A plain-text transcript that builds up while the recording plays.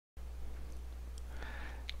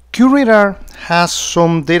QRadar has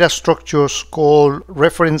some data structures called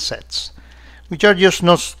reference sets, which are just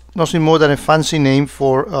nothing more than a fancy name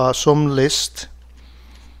for some list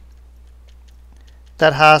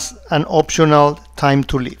that has an optional time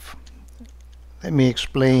to live. Let me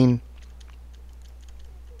explain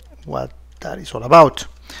what that is all about.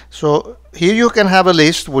 So here you can have a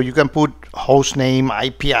list where you can put host name,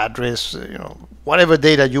 IP address, whatever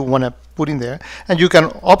data you want to put in there, and you can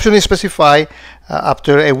optionally specify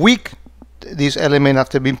after a week this element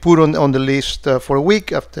after being put on the list for a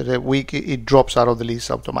week. After a week it drops out of the list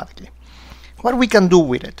automatically. What we can do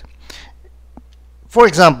with it, for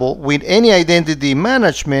example, with any identity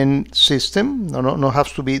management system,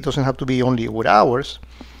 doesn't have to be only with ours,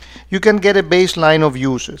 you can get a baseline of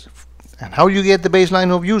users. And how you get the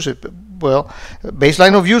baseline of users? Well,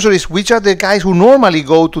 baseline of users is which are the guys who normally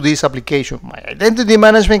go to this application. My identity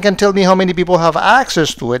management can tell me how many people have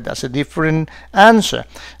access to it. That's a different answer.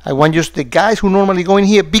 I want just the guys who normally go in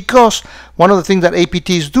here, because one of the things that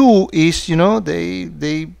APTs do is,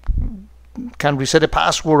 they can reset a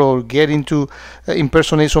password or get into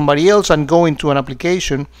impersonate somebody else and go into an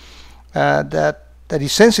application that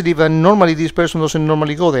is sensitive, and normally this person doesn't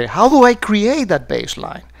normally go there. How do I create that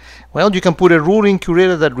baseline? Well, you can put a rule in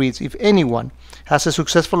QRadar that reads, if anyone has a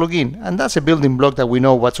successful login, and that's a building block that we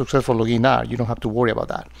know what successful login are, you don't have to worry about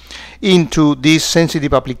that, into this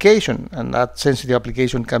sensitive application, and that sensitive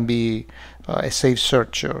application can be a safe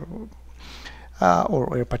search or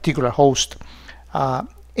a particular host, so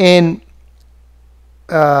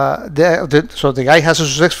the guy has a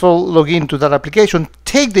successful login to that application.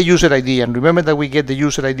 Take the user ID, and remember that we get the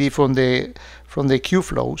user ID from the Q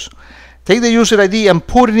flows. Take the user ID and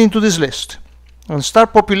put it into this list and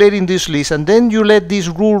start populating this list, and then you let this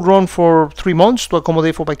rule run for 3 months to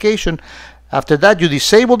accommodate for vacation. After that, you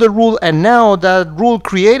disable the rule, and now that rule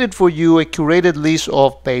created for you a curated list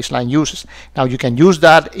of baseline users. Now you can use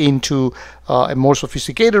that into a more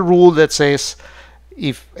sophisticated rule that says,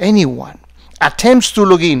 if anyone attempts to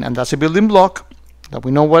log in, and that's a building block that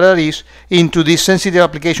we know what that is, into this sensitive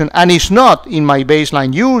application and is not in my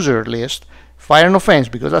baseline user list, fire an offense,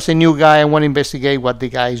 because that's a new guy. I want to investigate what the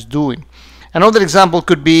guy is doing. Another example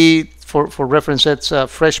could be, for reference sets,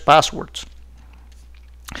 fresh passwords.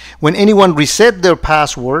 When anyone reset their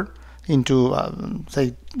password into,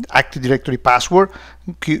 say, Active Directory password,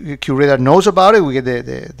 QRadar knows about it. We get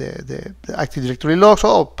the Active Directory logs.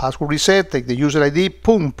 Oh, password reset, take the user ID,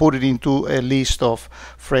 boom, put it into a list of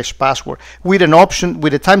fresh password with an option,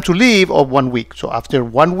 with a time to live of 1 week. So after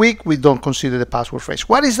 1 week, we don't consider the password fresh.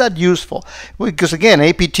 What is that used for? Because again,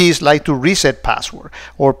 APTs like to reset password,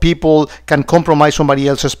 or people can compromise somebody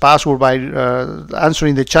else's password by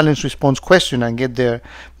answering the challenge response question and get the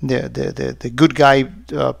good guy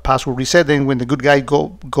password reset. Then when the good guy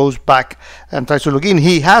goes back and tries to log in,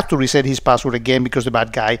 he has to reset his password again because the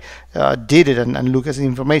bad guy did it and look at the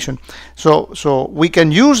information. So we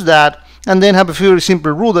can use that and then have a very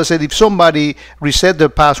simple rule that said if somebody reset their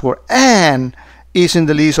password and is in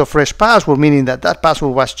the list of fresh password, meaning that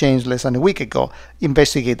password was changed less than a week ago,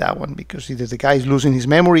 investigate that one, because either the guy is losing his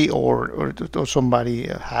memory or somebody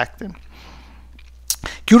hacked him.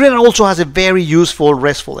 QRadar also has a very useful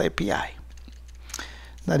RESTful API.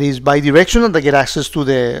 That is bidirectional, that get access to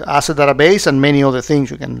the asset database and many other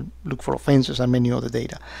things. You can look for offenses and many other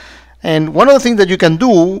data. And one of the things that you can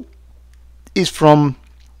do is from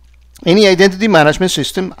any identity management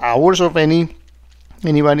system, ours or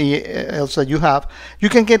anybody else that you have, you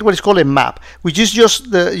can get what is called a map, which is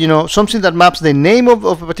just something that maps the name of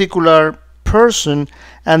a particular person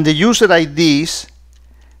and the user IDs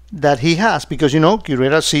that he has, because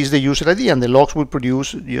QRadar sees the user ID and the logs will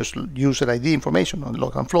produce just user ID information on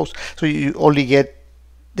log and flows. So you only get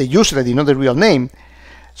the user ID, not the real name.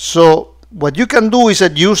 So what you can do is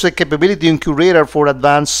that use the capability in QRadar for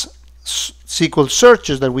advanced SQL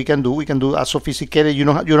searches that we can do. We can do as sophisticated. You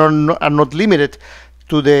are not limited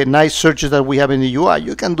to the nice searches that we have in the UI.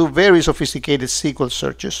 You can do very sophisticated SQL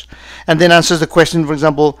searches, and then answers the question. For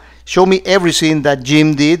example, show me everything that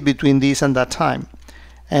Jim did between this and that time.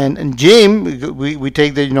 And Jim, we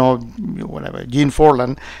take the whatever Gene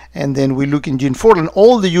Forlan, and then we look in Gene Forlan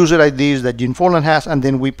all the user IDs that Gene Forlan has, and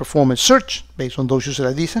then we perform a search based on those user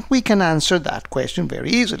IDs, and we can answer that question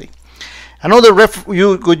very easily. Another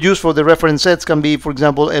you could use for the reference sets can be, for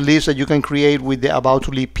example, a list that you can create with the about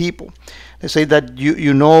to leave people. Let's say that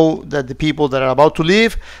you know that the people that are about to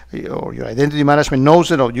leave, or your identity management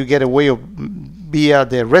knows it, or you get a way of via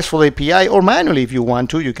the RESTful API, or manually if you want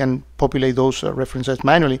to, you can populate those references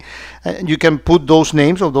manually. And you can put those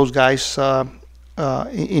names of those guys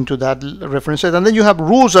into that reference set, and then you have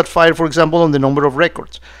rules that fire, for example, on the number of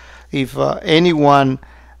records. If anyone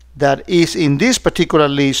that is in this particular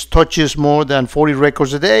list touches more than 40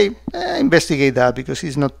 records a day, investigate that, because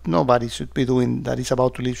nobody should be doing that. Is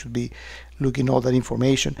about to leave should be looking all that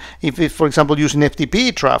information. If it's, for example, using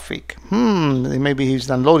FTP traffic, maybe he's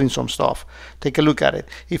downloading some stuff. Take a look at it.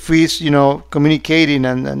 If he's communicating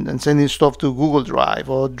and sending stuff to Google Drive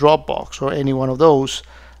or Dropbox or any one of those,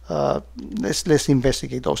 let's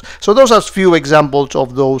investigate those. So those are a few examples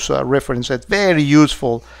of those references. Very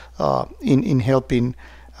useful in helping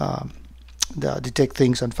detect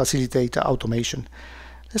things and facilitate automation.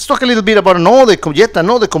 Let's talk a little bit about yet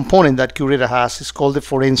another component that QRadar has. It's called the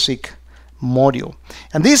forensic module,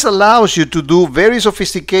 and this allows you to do very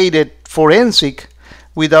sophisticated forensic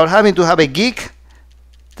without having to have a geek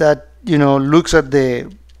that looks at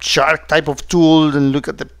the shark type of tool and look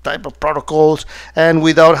at the type of protocols, and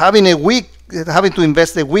without having to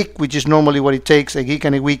invest a week, which is normally what it takes, a geek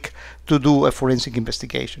and a week, to do a forensic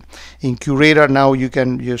investigation. In QRadar now, you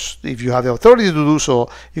can just, if you have the authority to do so,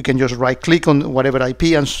 you can just right click on whatever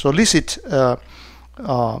IP and solicit,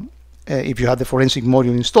 if you have the forensic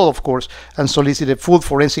module installed, of course, and solicit a full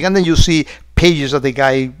forensic, and then you see pages that the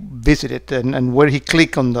guy visited and where he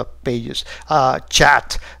clicked on the pages,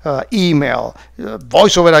 chat, email,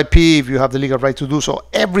 voice over IP if you have the legal right to do so,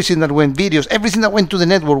 everything that went, videos, everything that went to the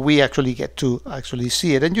network, we actually get to actually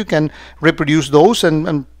see it, and you can reproduce those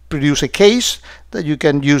and produce a case that you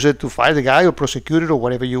can use it to fire the guy or prosecute it or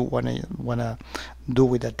whatever you want to do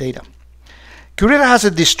with that data. QRadar has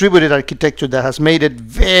a distributed architecture that has made it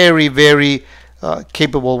very, very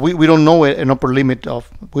capable. We don't know an upper limit of,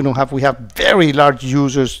 we have very large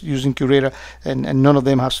users using QRadar, and none of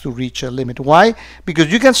them has to reach a limit. Why?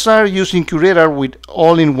 Because you can start using QRadar with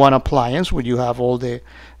all-in-one appliance where you have all the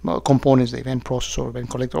components, the event processor, event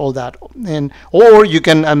collector, all that, or you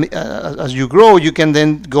can, as you grow, you can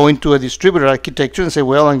then go into a distributed architecture and say,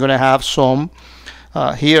 well, I'm going to have some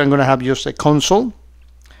here. I'm going to have just a console,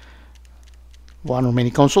 one or many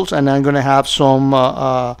consoles, and I'm going to have some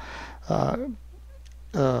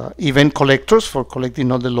event collectors for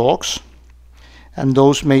collecting all the logs, and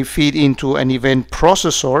those may feed into an event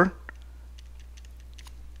processor.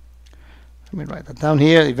 Let me write that down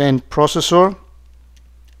here, event processor,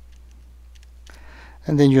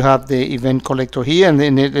 and then you have the event collector here, and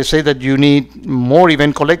then they say that you need more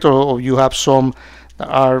event collector, or you have some that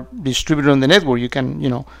are distributed on the network. You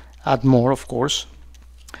can add more, of course.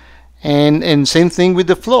 And same thing with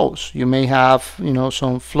the flows. You may have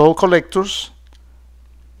some flow collectors,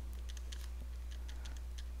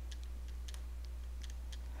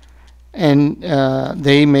 and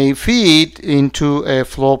they may feed into a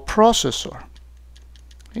flow processor.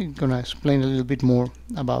 I'm going to explain a little bit more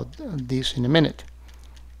about this in a minute.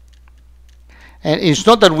 And it's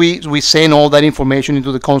not that we send all that information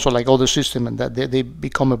into the console like other systems and that they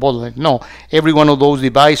become a bottleneck. No, every one of those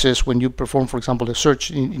devices, when you perform, for example, a search,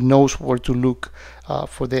 it knows where to look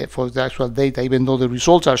for the actual data. Even though the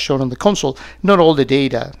results are shown on the console, not all the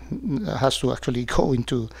data has to actually go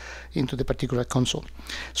into the particular console.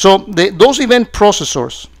 So those event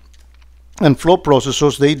processors and flow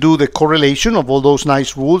processors, they do the correlation of all those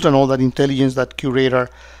nice rules and all that intelligence that QRadar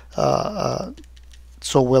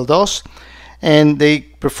so well does. And they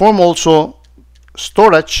perform also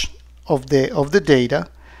storage of the data,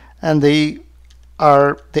 and they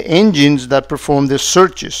are the engines that perform the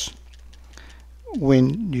searches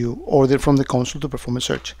when you order from the console to perform a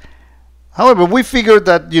search. However, we figured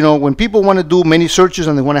that when people want to do many searches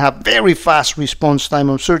and they want to have very fast response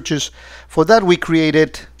time on searches, for that we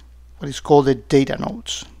created what is called the data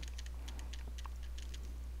nodes.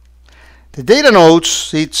 The data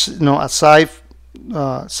nodes, it's aside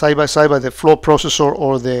side by side by the flow processor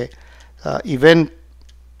or the event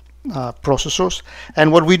processors,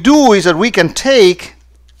 and what we do is that we can take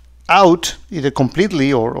out either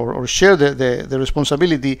completely or share the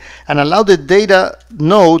responsibility and allow the data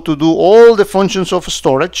node to do all the functions of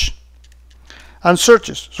storage and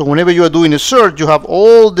searches. So whenever you are doing a search, you have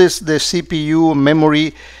all the CPU,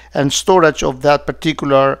 memory, and storage of that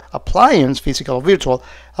particular appliance, physical or virtual,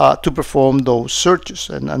 to perform those searches.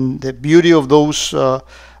 And the beauty of those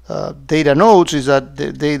data nodes is that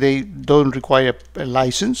they don't require a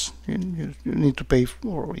license. You need to pay,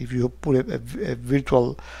 or if you put a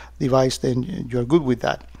virtual device, then you're good with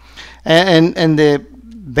that. And the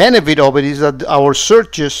benefit of it is that our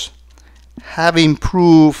searches have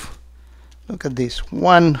improved. Look at this,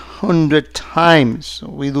 100 times. So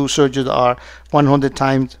we do searches that are 100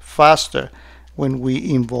 times faster when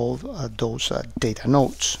we involve those data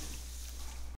nodes.